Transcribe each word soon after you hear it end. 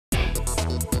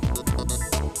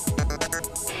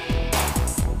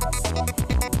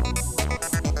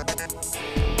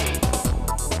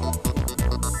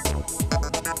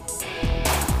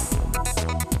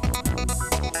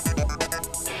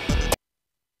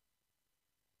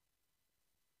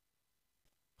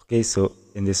Okay, so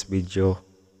in this video,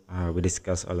 we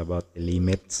discuss all about the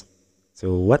limits.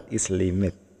 So what is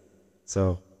limit?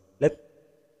 So let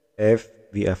f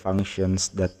be a function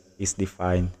that is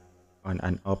defined on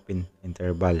an open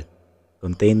interval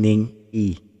containing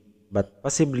e, but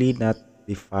possibly not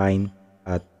defined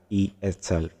at e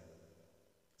itself.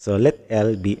 So let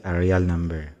L be a real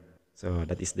number. So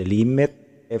that is the limit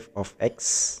f of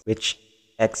x, which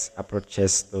x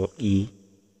approaches to e.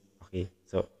 Okay,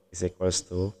 so is equals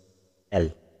to L.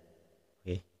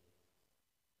 Okay,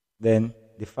 then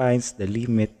defines the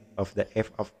limit of the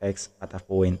f of x at a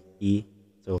point e.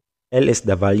 So L is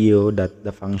the value that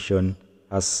the function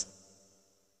has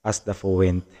as the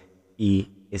point e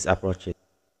is approaching.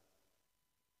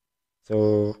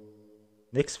 So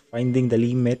next, finding the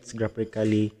limits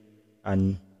graphically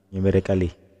and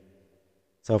numerically.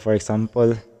 So for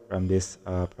example, from this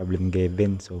problem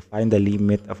given, so find the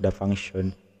limit of the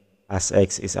function as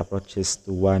x is approaches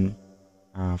to 1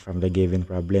 from the given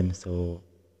problem. So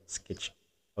sketch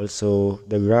also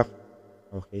the graph.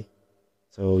 Okay,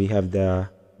 so we have the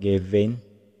given,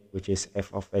 which is f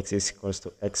of x is equals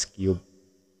to x cubed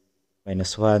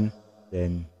minus 1,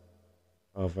 then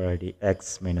over the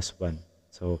x minus 1.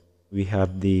 So we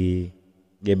have the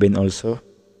given also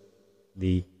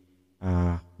the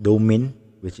domain,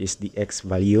 which is the x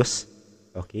values.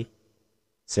 Okay,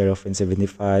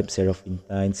 0.75, 0.9,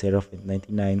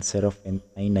 0.99,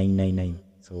 0.9999.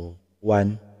 So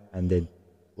 1 and then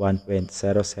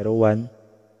 1.001.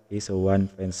 Okay, so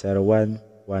 1.01,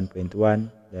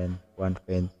 1.1, then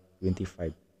 1.25.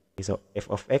 Okay, so f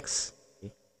of x.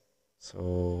 Okay, so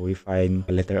we find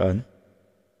later on.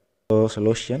 So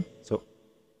solution. So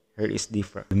here is the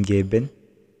problem given.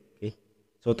 Okay,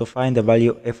 so to find the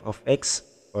value f of x,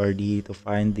 or to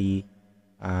find the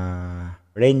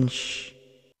range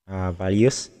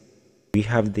values, we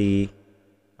have the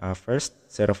first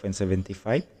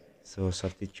 0.75. So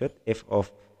substitute f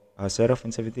of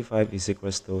 0.75 is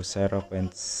equals to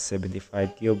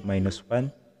 0.75 cube minus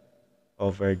 1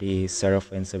 over the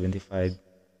 0.75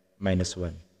 minus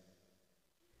 1.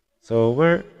 So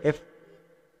where f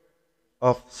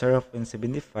of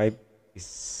 0.75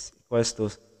 is equals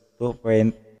to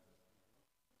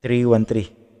 2.313.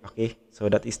 Okay, so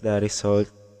that is the result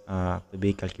to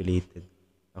be calculated.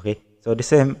 Okay, so the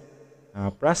same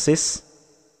process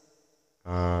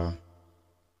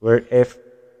where f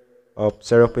of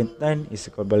 0.9 is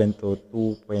equivalent to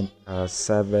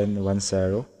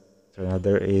 2.710. So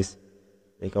another is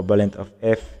the equivalent of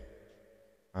f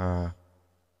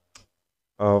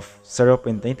of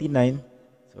 0.99,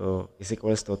 so is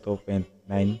equals to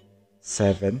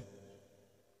 2.97.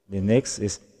 The next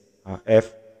is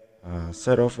f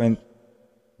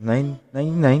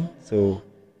 0.999, so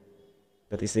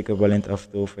that is equivalent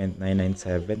of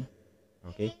 2.997.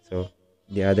 Okay, so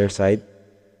the other side,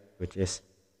 which is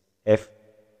f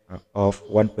of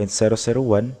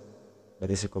 1.001, that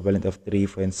is equivalent of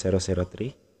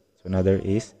 3.003. So another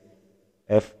is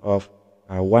f of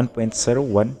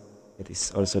 1.01, it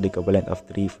is also the equivalent of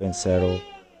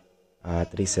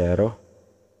 3.030.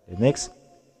 The next,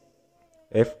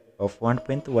 f of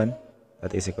 1.1,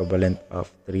 that is equivalent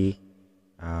of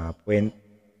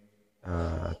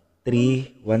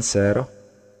 3.310.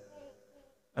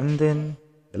 And then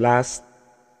the last,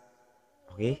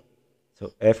 okay,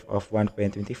 so f of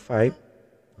 1.25,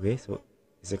 okay, so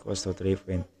is equals to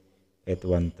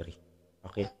 3.813.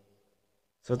 Okay,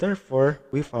 so therefore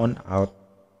we found out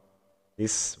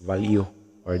this value,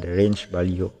 or the range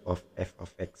value of f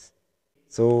of x.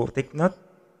 So take note,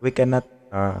 we cannot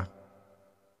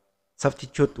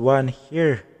substitute 1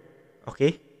 here.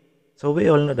 Okay, so we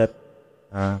all know that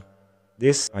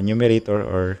this numerator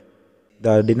or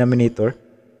the denominator,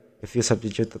 if you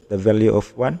substitute the value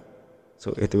of 1,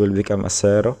 so it will become a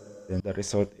 0. Then the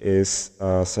result is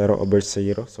 0 over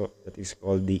 0. So that is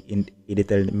called the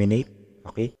indeterminate.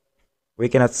 Okay, we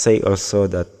cannot say also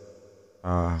that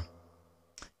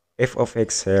f of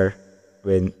x here,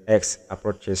 when x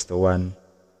approaches to 1,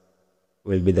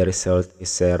 will be the result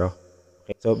is 0.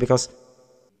 Okay, so because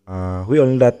we all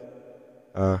know that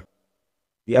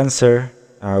the answer,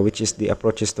 which is the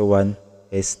approaches to 1,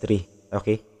 is 3.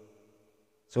 Okay,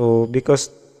 so because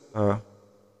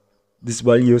this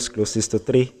value is closest to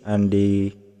 3, and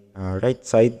the right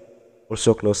side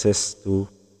also closest to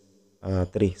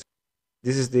 3. So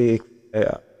this is the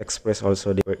express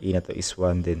also the where e na to is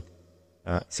 1, then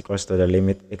is equals to the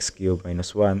limit x cubed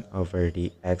minus 1 over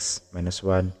the x minus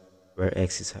 1, where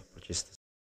x is approaches to 0.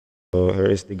 So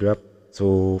here is the graph.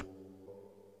 So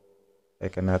I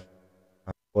cannot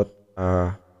put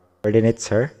coordinates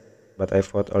here, but I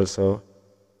put also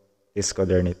this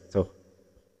coordinate. So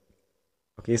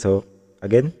Okay, so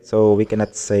again, so we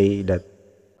cannot say that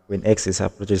when x is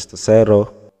approaches to 0,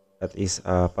 that is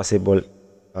possible,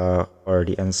 or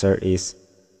the answer is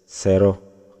 0.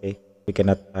 Okay, we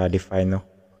cannot define, no.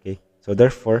 Okay, so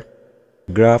therefore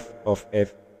graph of f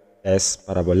as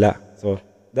parabola, so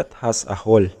that has a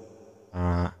hole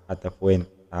at the point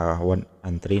 1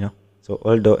 and 3, no. So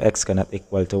although x cannot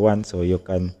equal to 1, so you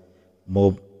can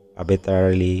move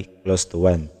arbitrarily close to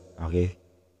 1. Okay,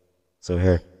 so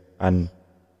here, and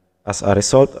as a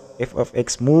result, f of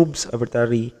x moves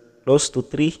arbitrarily close to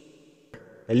 3.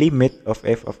 The limit of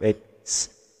f of x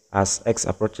as x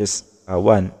approaches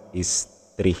 1 is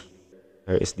 3.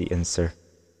 Here is the answer.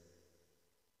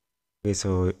 Okay,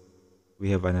 so we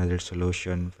have another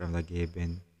solution from the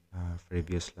given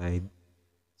previous slide.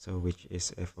 So which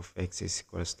is f of x is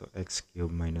equals to x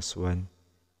cubed minus 1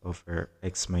 over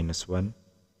x minus 1.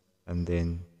 And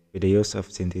then with the use of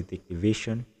synthetic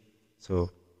division, so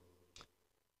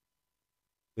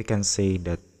we can say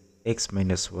that x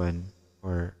minus 1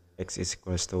 or x is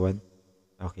equals to 1.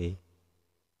 Okay,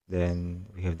 then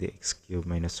we have the x cubed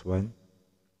minus 1.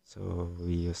 So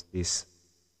we use this.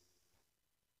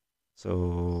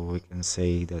 So we can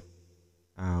say that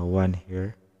 1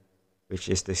 here, which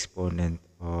is the exponent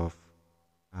of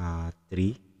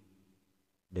 3.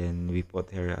 Then we put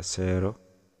here a 0,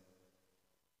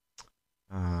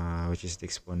 which is the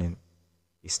exponent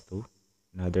is 2.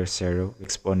 Another 0,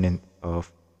 exponent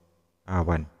of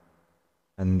 1.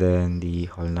 And then the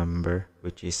whole number,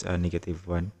 which is a negative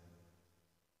 1.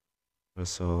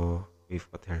 Also, we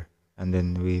put here. And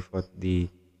then we put the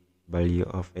value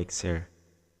of x here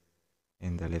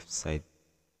in the left side.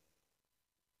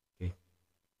 Okay.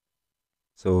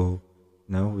 So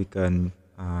now we can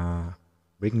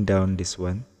bring down this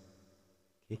one.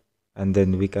 Okay. And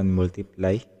then we can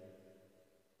multiply.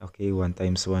 Okay, 1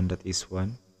 times 1, that is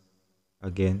 1.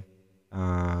 Again,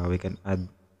 we can add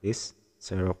this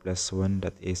 0 plus 1,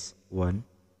 that is 1.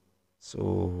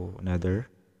 So another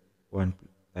 1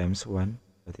 times 1,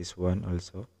 that is 1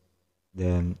 also.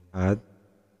 Then add,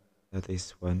 that is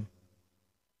 1.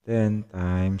 Then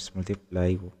times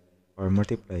multiply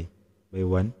by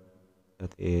 1,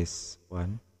 that is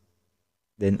 1.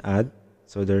 Then add,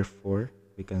 so therefore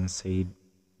we can say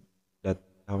that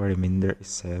our remainder is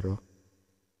 0.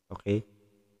 Okay,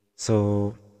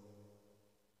 so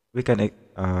we can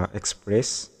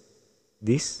express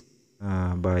this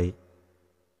by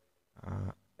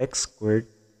x squared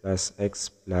plus x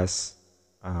plus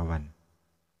 1.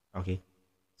 Okay,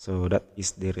 so that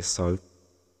is the result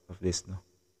of this, no?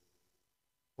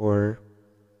 Or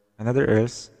another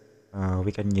else,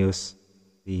 we can use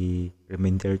the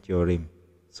remainder theorem.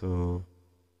 So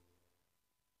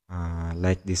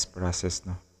like this process,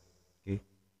 no? Okay,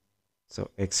 so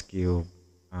x cubed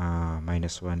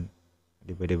minus 1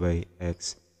 divided by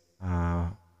x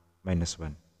minus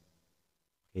 1.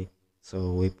 Okay,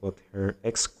 so we put here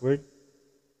x squared,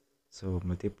 so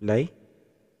multiply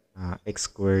x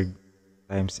squared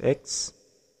times x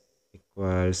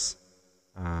equals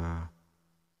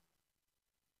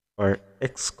or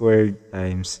x squared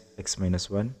times x minus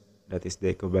 1, that is the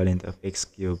equivalent of x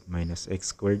cubed minus x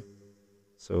squared.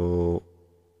 So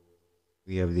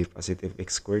we have the positive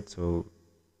x squared, so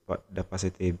the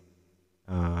positive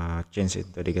change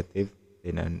into negative,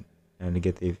 then a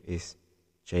negative is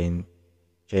change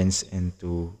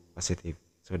into positive.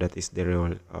 So that is the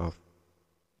role of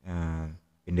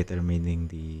in determining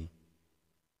the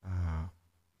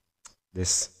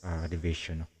this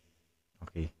division.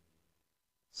 Okay,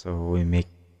 so we make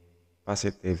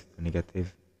positive to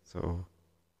negative, so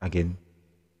again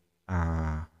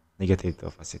negative to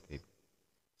positive,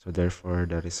 so therefore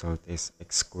the result is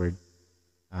x squared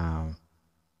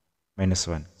minus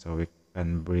 1. So we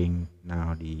can bring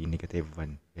now the negative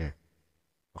 1 here.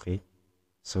 Okay,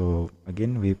 so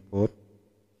again we put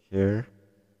here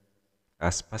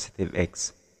as positive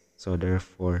x, so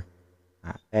therefore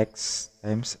x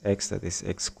times x, that is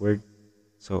x squared,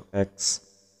 so x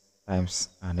times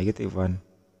negative 1,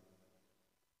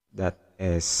 that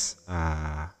is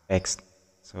x,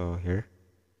 so here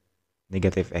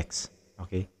negative x.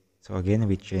 Okay, so again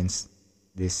we change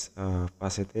this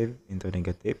positive into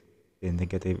negative, then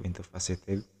negative into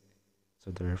positive,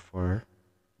 so therefore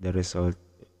the result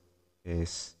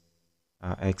is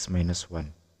x minus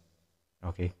 1.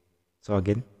 Okay, so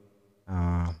again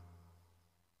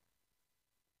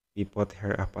we put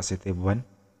here a positive 1.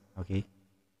 Okay,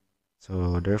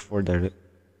 so therefore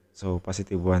so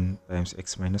positive 1 times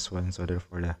x minus 1, so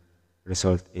therefore the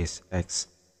result is x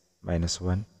minus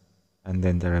 1, and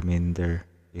then the remainder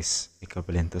is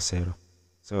equivalent to 0.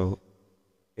 So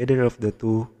either of the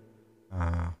two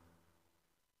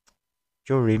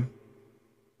theorem,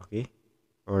 okay,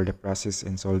 or the process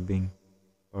in solving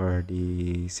or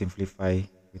the simplify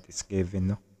it is given,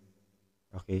 no?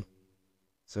 Okay,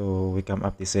 so we come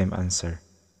up the same answer,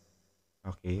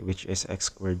 okay, which is x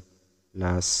squared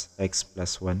plus x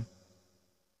plus 1.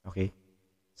 Okay,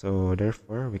 so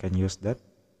therefore we can use that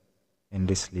in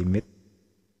this limit,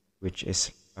 which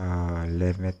is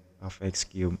limit of x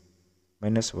cubed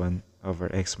minus 1 over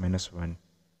x minus 1,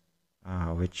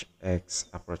 which x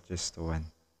approaches to 1.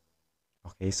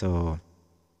 Okay, so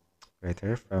right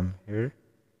here from here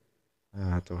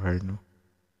to here, no?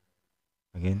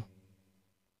 Again,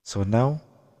 so now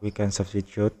we can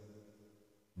substitute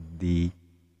the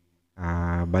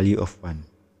value of 1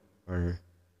 or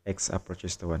x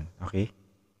approaches to 1. Okay,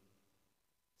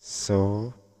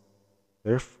 so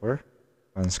therefore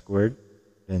 1 squared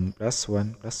then plus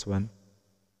 1 plus 1.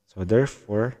 So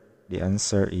therefore the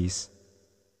answer is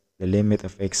the limit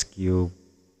of x cubed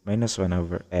minus 1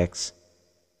 over x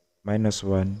minus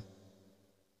 1,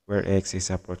 where x is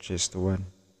approaches to 1,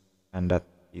 and that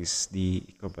is the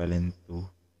equivalent to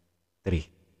 3.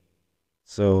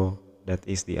 So that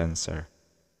is the answer.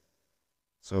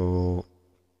 So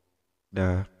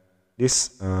the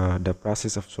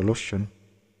process of solution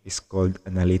is called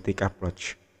analytic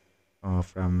approach.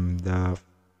 From the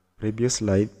previous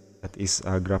slide, that is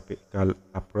a graphical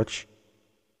approach,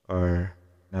 or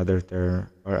another term,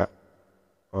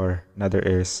 or another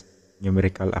is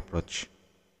numerical approach.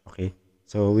 Okay,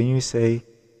 so when you say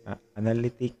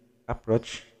analytic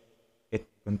approach, it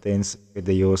contains with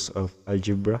the use of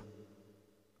algebra.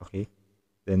 Okay,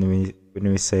 then when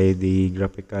we say the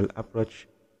graphical approach,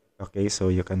 okay, so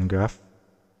you can graph.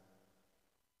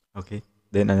 Okay,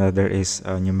 then another is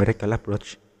a numerical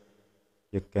approach.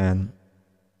 You can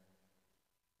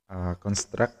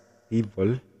construct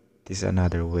table. This is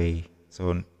another way,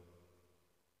 so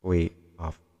way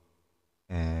of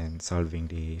and solving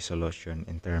the solution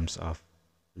in terms of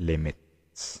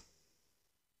limits.